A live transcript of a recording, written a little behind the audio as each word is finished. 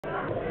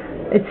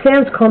It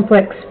sounds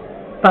complex,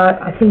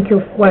 but I think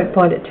you won't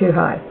find it too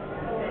hard.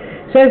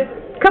 So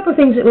a couple of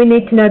things that we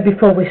need to know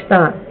before we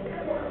start.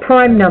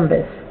 Prime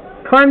numbers.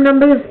 Prime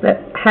numbers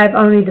that have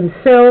only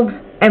themselves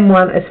and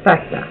 1 as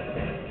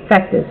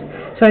factors.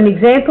 So an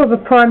example of a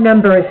prime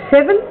number is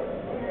 7,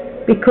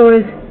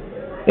 because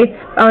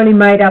it's only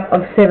made up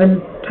of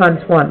 7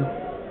 times 1.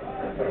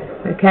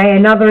 Okay,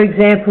 another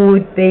example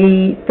would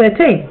be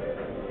 13.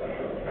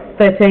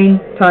 13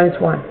 times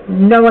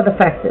 1. No other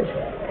factors.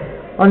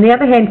 On the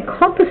other hand,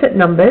 composite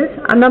numbers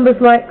are numbers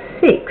like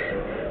 6,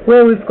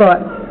 where we've got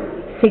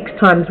 6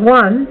 times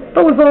 1,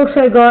 but we've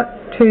also got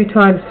 2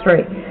 times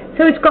 3.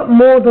 So it's got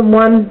more than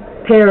one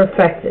pair of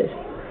factors.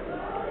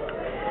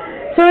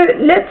 So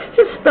let's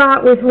just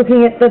start with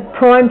looking at the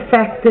prime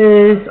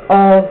factors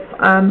of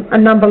a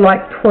number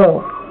like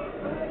 12.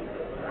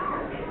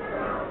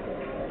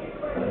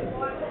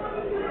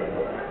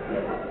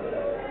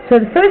 So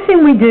the first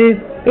thing we do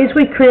is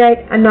we create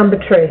a number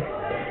tree.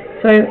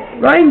 So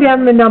writing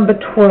down the number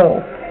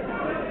 12.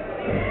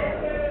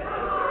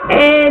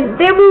 And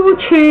then we will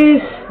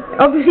choose,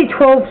 obviously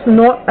 12 is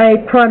not a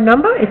prime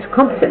number, it's a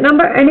composite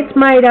number, and it's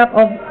made up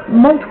of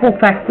multiple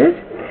factors.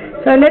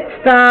 So let's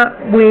start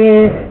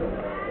with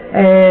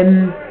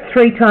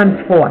 3 times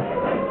 4.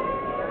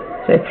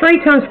 So 3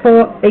 times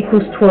 4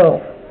 equals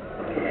 12.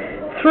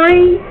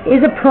 3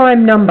 is a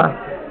prime number,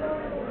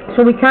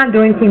 so we can't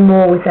do anything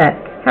more with that.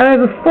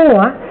 However,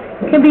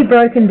 4 can be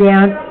broken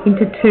down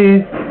into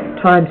 2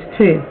 times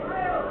 2.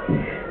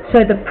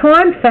 So the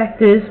prime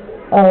factors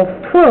of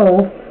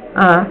 12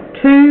 are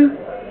 2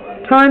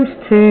 times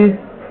 2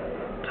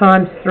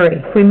 times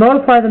 3. If we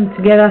multiply them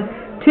together,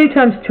 2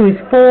 times 2 is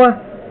 4,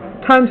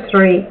 times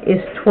 3 is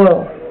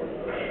 12.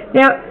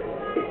 Now,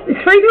 3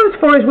 times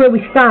 4 is where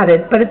we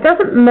started, but it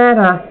doesn't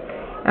matter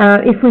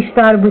if we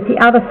started with the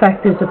other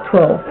factors of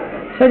 12.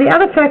 So the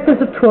other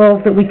factors of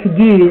 12 that we could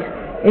use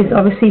is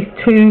obviously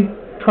 2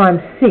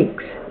 times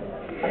 6.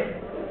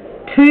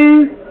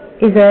 2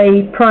 is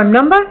a prime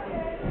number,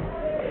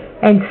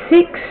 and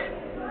 6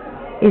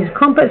 is a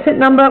composite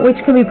number which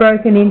can be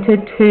broken into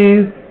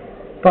 2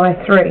 by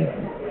 3.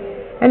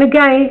 And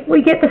again,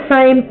 we get the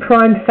same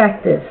prime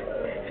factors.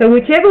 So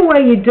whichever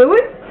way you do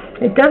it,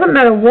 it doesn't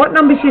matter what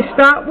numbers you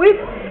start with,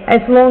 as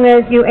long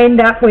as you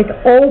end up with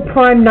all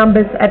prime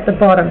numbers at the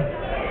bottom.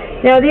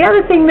 Now the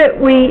other thing that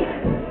we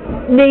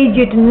need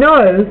you to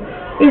know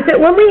is that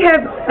when we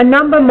have a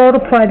number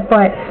multiplied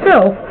by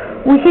itself,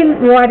 we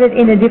can write it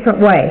in a different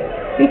way.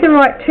 You can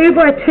write 2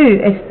 by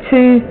 2 as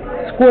 2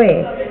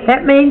 squared.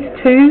 That means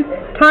 2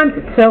 times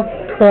itself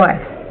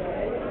twice.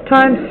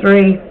 Times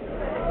 3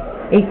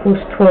 equals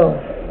 12.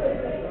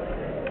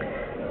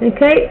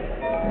 Okay,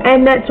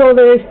 and that's all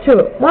there is to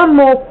it. One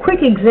more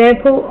quick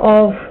example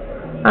of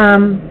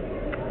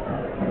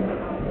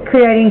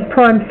creating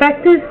prime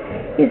factors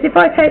is if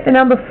I take the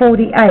number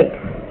 48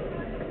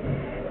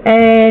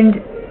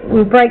 and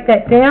we'll break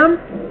that down.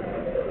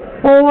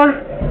 4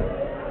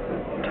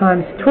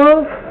 times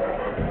 12.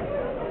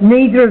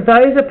 Neither of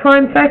those are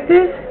prime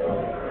factors.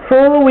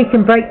 4 we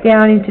can break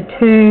down into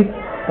 2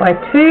 by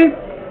 2,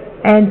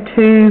 and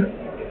 2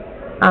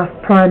 are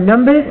prime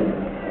numbers.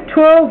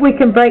 12 we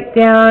can break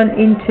down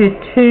into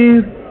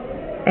 2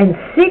 and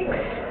 6.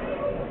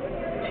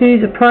 2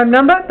 is a prime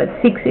number, but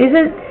 6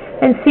 isn't.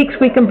 And 6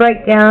 we can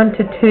break down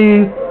to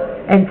 2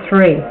 and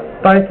 3,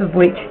 both of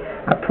which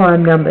are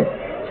prime numbers.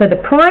 So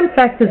the prime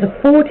factors of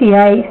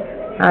 48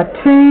 are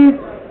 2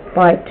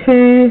 by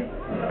 2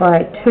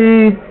 by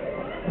 2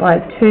 by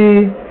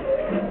 2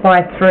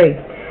 by 3.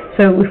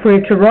 So if we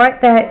were to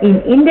write that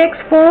in index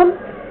form,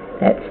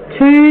 that's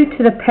 2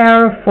 to the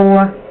power of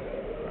 4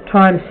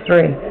 times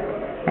 3.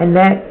 And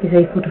that is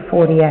equal to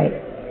 48.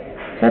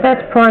 So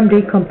that's prime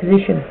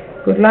decomposition.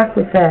 Good luck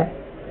with that.